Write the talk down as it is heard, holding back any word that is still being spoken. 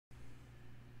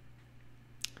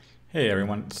Hey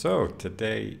everyone, so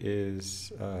today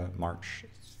is March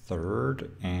 3rd,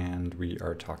 and we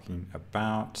are talking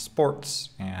about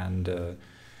sports and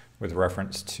with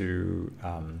reference to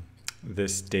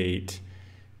this date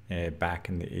back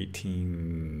in the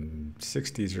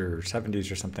 1860s or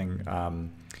 70s or something,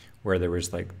 where there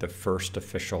was like the first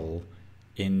official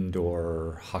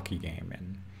indoor hockey game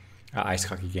and ice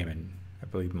hockey game in, I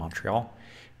believe, Montreal.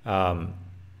 Um,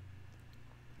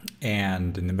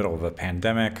 and in the middle of a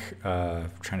pandemic,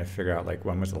 trying to figure out like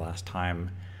when was the last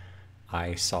time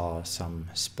I saw some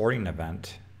sporting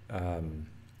event,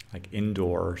 like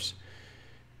indoors.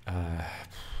 Uh,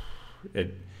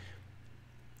 it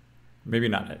maybe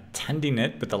not attending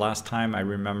it, but the last time I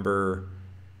remember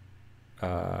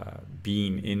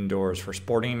being indoors for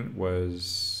sporting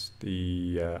was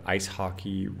the ice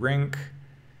hockey rink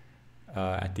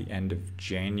at the end of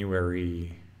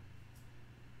January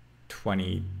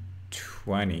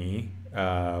 2020.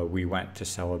 We went to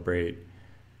celebrate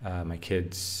my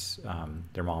kids,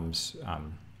 their mom's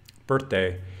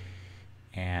birthday,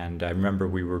 and I remember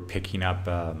we were picking up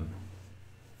kind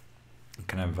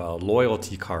of a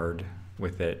loyalty card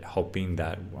with it, hoping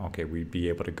that okay we'd be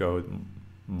able to go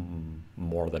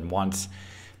more than once.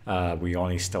 We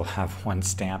only still have one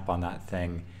stamp on that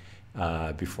thing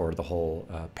before the whole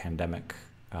pandemic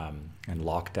and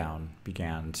lockdown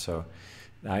began. So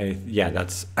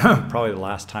that's probably the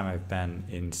last time I've been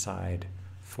inside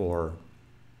for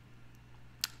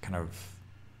kind of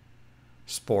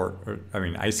sport. Or, I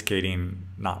mean, ice skating,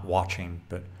 not watching,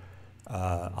 but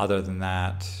other than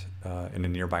that, in a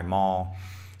nearby mall,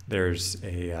 there's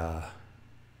a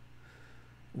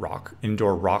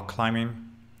indoor rock climbing,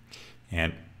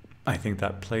 and I think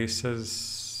that place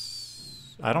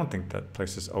is. I don't think that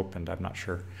place is opened. I'm not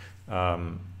sure.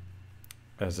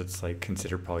 As it's like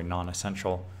considered probably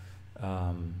non-essential.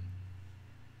 But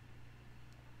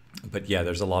yeah,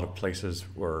 there's a lot of places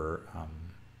where I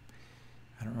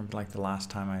don't remember like the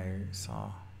last time I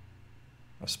saw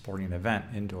a sporting event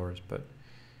indoors, but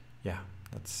yeah,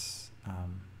 that's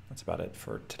about it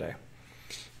for today.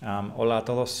 Hola a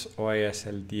todos, hoy es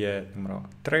el día número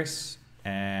 3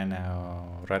 en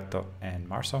el reto en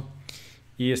marzo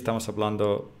y estamos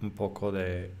hablando un poco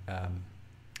de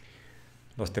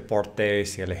los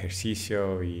deportes y el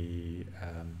ejercicio y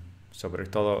sobre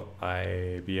todo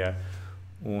había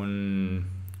un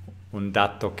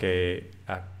dato que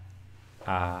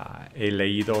he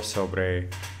leído sobre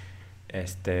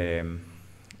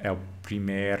el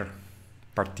primer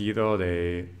partido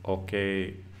de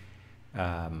hockey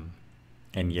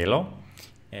en hielo.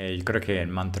 Yo creo que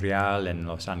en Montreal en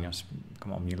los años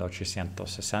como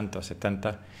 1860,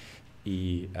 70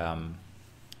 y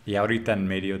ahorita en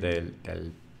medio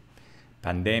del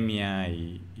pandemia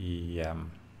y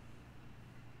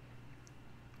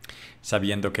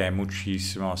sabiendo que hay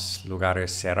muchísimos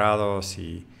lugares cerrados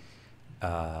y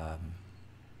yo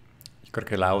creo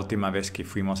que la última vez que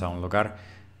fuimos a un lugar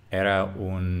era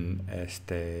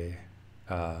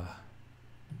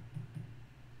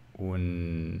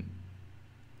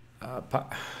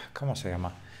 ¿cómo se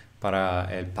llama?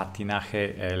 Para el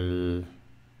patinaje,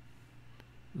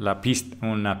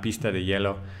 una pista de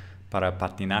hielo para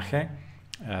patinaje.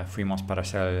 Fuimos para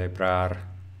celebrar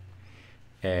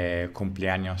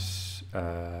cumpleaños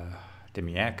de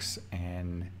mi ex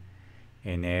en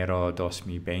enero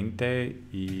 2020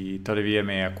 y todavía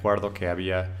me acuerdo que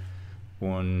había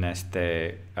un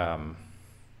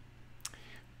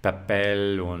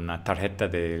papel, una tarjeta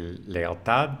de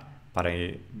lealtad para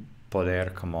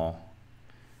poder como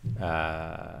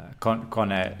con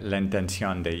la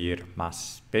intención de ir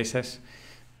más veces,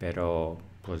 pero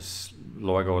pues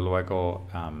luego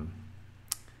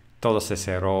todo se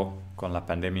cerró con la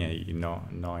pandemia y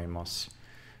no hemos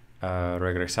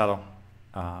regresado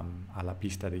a la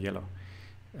pista de hielo.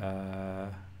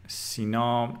 Si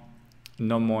no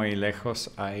muy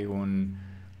lejos hay un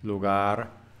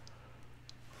lugar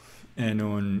en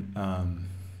un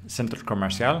centro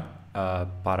comercial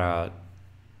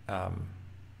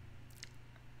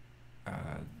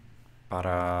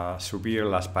para subir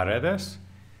las paredes,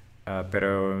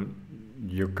 pero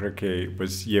yo creo que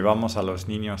pues llevamos a los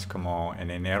niños como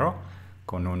en enero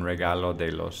con un regalo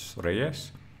de los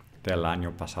Reyes del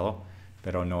año pasado,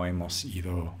 pero no hemos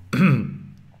ido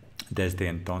desde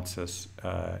entonces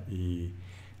y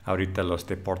ahorita los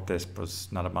deportes pues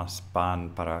nada más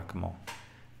van para como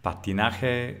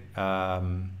patinaje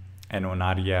en un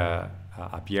área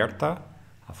abierta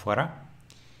afuera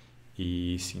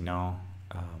y si no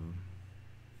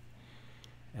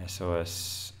eso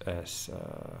es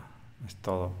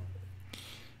todo.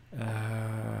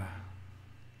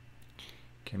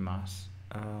 ¿Qué más?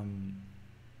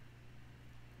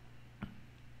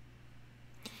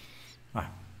 Ouais.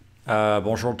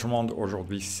 Bonjour tout le monde,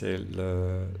 aujourd'hui c'est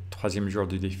le 3e jour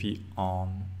du défi en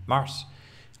mars.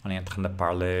 On est en train de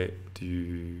parler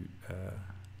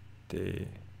des,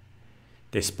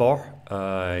 des sports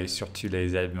et surtout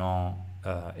les événements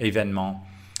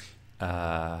euh,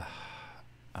 à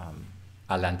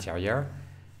l'intérieur.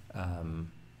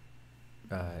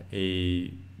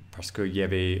 Et parce qu'il y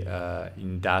avait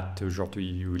une date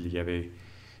aujourd'hui où il y avait,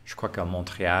 je crois qu'à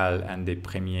Montréal, un des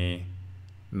premiers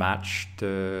matchs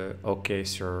de hockey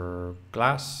sur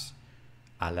glace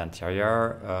à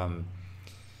l'intérieur.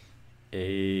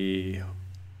 Et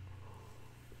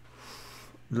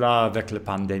là, avec la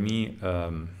pandémie,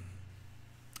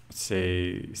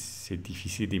 c'est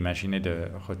difficile d'imaginer de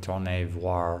retourner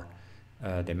voir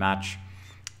des matchs.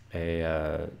 Et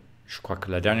je crois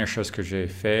que la dernière chose que j'ai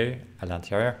fait à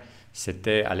l'intérieur,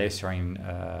 c'était aller sur une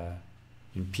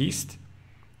piste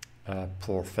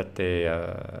pour fêter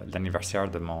l'anniversaire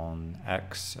de mon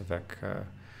ex avec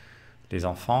les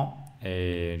enfants.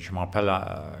 Et je me rappelle,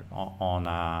 on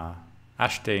a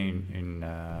acheté une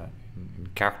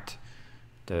carte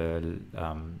de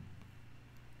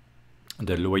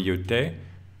loyauté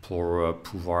pour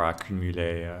pouvoir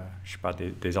accumuler, je sais pas,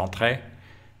 des entrées.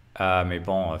 Mais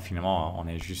bon, finalement, on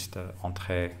est juste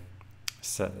entré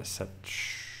cette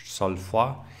seule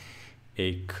fois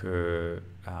et que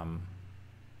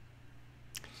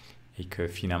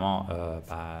finalement,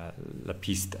 la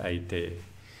piste a été,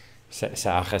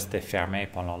 ça a resté fermé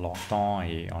pendant longtemps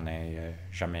et on n'est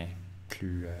jamais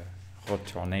plus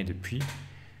retourné depuis.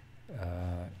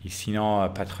 Et sinon,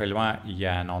 pas très loin, il y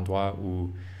a un endroit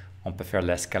où on peut faire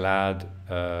l'escalade,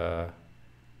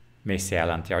 mais c'est à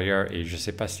l'intérieur et je ne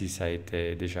sais pas si ça a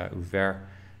été déjà ouvert,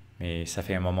 mais ça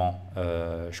fait un moment.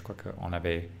 Je crois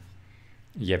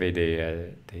il y avait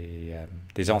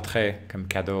des entrées comme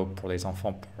cadeau pour les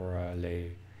enfants pour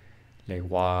les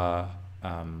rois,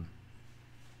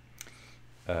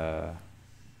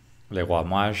 les rois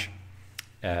mages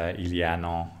il y a un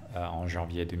an, en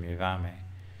janvier 2020,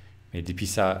 mais depuis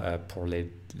ça, pour les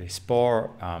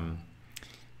sports,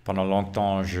 pendant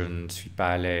longtemps, je ne suis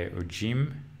pas allé au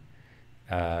gym.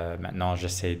 Maintenant,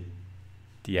 j'essaie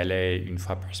d'y aller une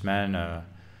fois par semaine.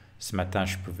 Ce matin,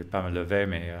 je ne pouvais pas me lever,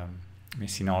 mais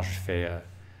sinon, je fais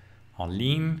en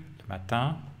ligne le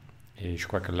matin. Et je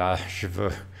crois que là, je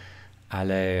veux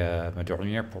aller me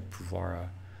dormir pour pouvoir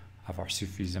avoir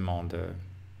suffisamment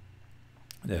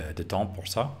de temps pour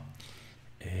ça.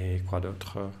 Et quoi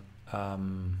d'autre?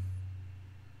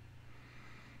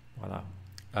 Voilà.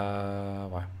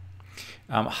 Ouais.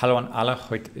 Hallo an alle,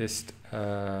 heute ist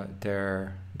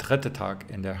der 3. Tag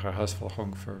in der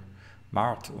Herausforderung für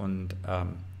Mart und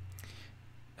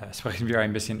sprechen wir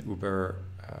ein bisschen über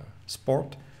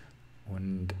Sport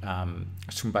und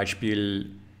zum Beispiel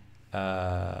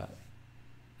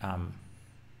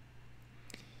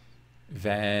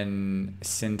wenn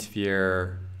sind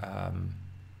wir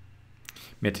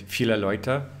mit vielen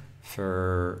Leuten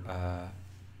für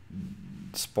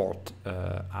Sport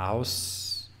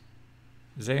aussehen,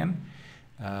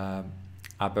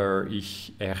 aber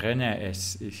ich erinnere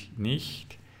es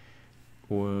nicht.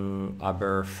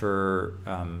 Aber für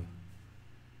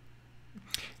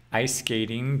Ice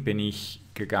Skating bin ich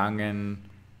gegangen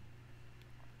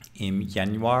im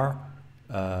Januar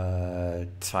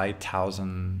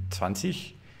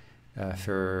 2020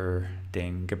 für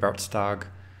den Geburtstag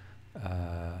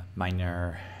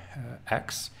meiner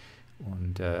Ex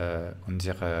und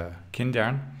unsere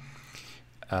Kinder.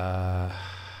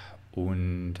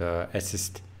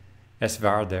 Es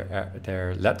war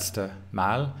der letzte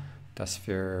Mal, dass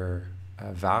wir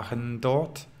waren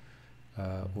dort.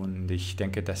 Und ich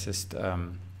denke, das ist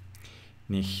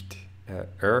nicht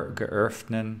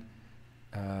geöffnet.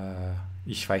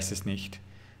 Ich weiß es nicht.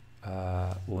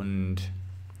 Und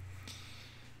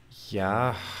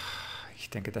ja, ich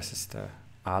denke, das ist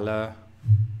alle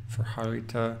für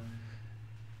heute.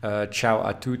 Ciao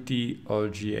a tutti,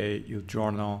 oggi è il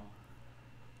giorno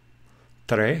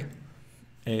 3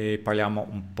 e parliamo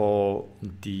un po'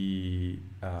 di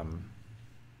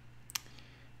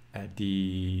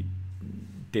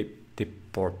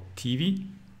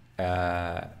deportivi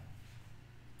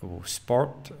o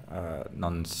sport,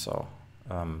 non so.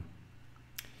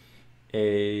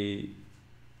 E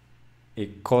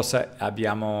cosa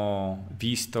abbiamo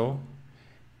visto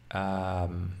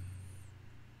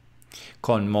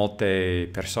con molte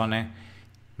persone,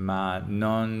 ma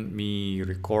non mi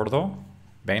ricordo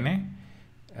bene,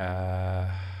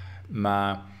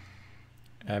 ma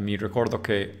mi ricordo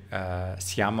che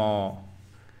siamo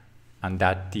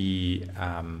andati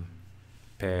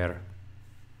per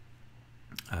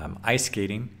ice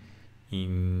skating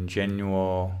in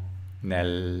gennaio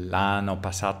nell'anno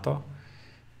passato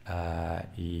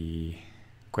e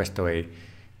questo è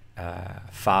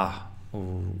fa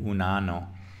un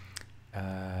anno,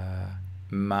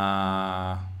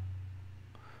 ma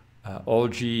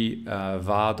oggi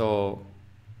vado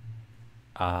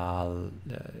al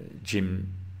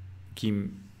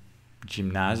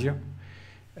ginnasio.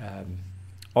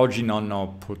 Oggi non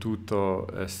ho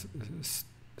potuto,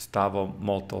 stavo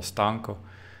molto stanco,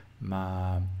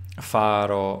 ma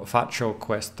faccio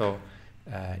questo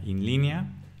in linea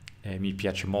e mi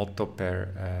piace molto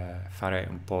per fare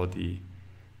un po' di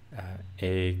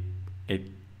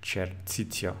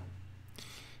esercizio.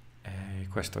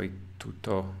 Questo è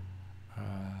tutto.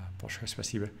 Большое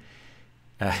спасибо.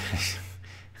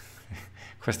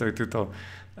 Questo è tutto.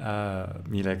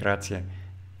 Mille grazie.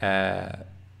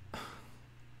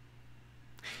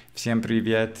 Всем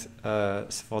привет.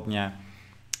 Сегодня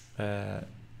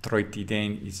третий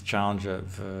день из челленджа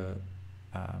в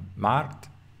март.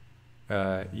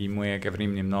 И мы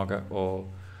говорим немного о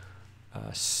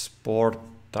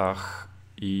спортах.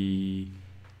 И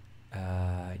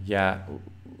я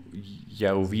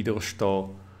увидел,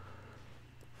 что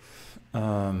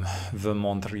в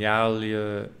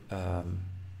Монреале,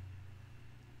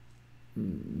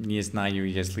 не знаю,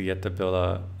 если это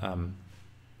было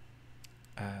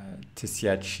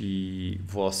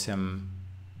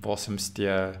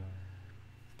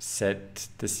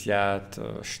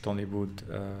 1870 что-нибудь,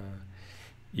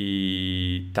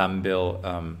 и там был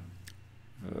в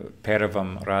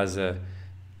первом разе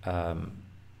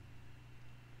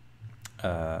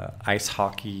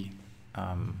ice-hockey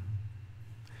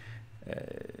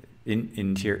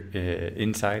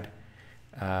inside.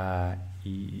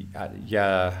 И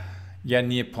я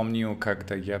не помню,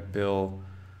 когда я был,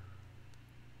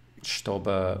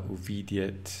 чтобы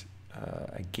увидеть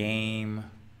a game.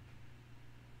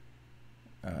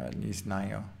 Не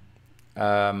знаю.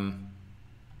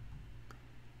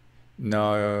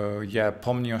 Но я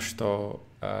помню, что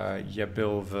я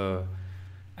был в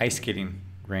ice skating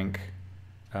rink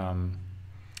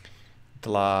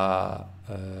для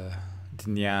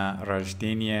дня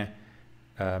рождения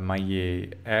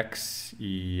моей экс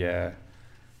и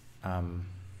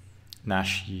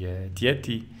наши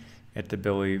дети. Это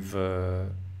было в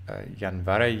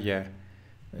январе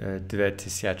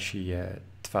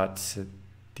 2020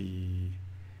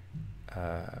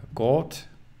 год.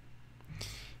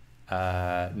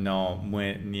 Но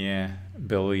мы не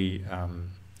были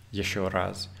еще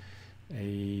раз.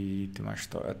 И думаю,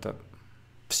 что это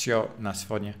все на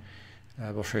сегодня.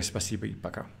 Большое спасибо и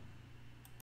пока.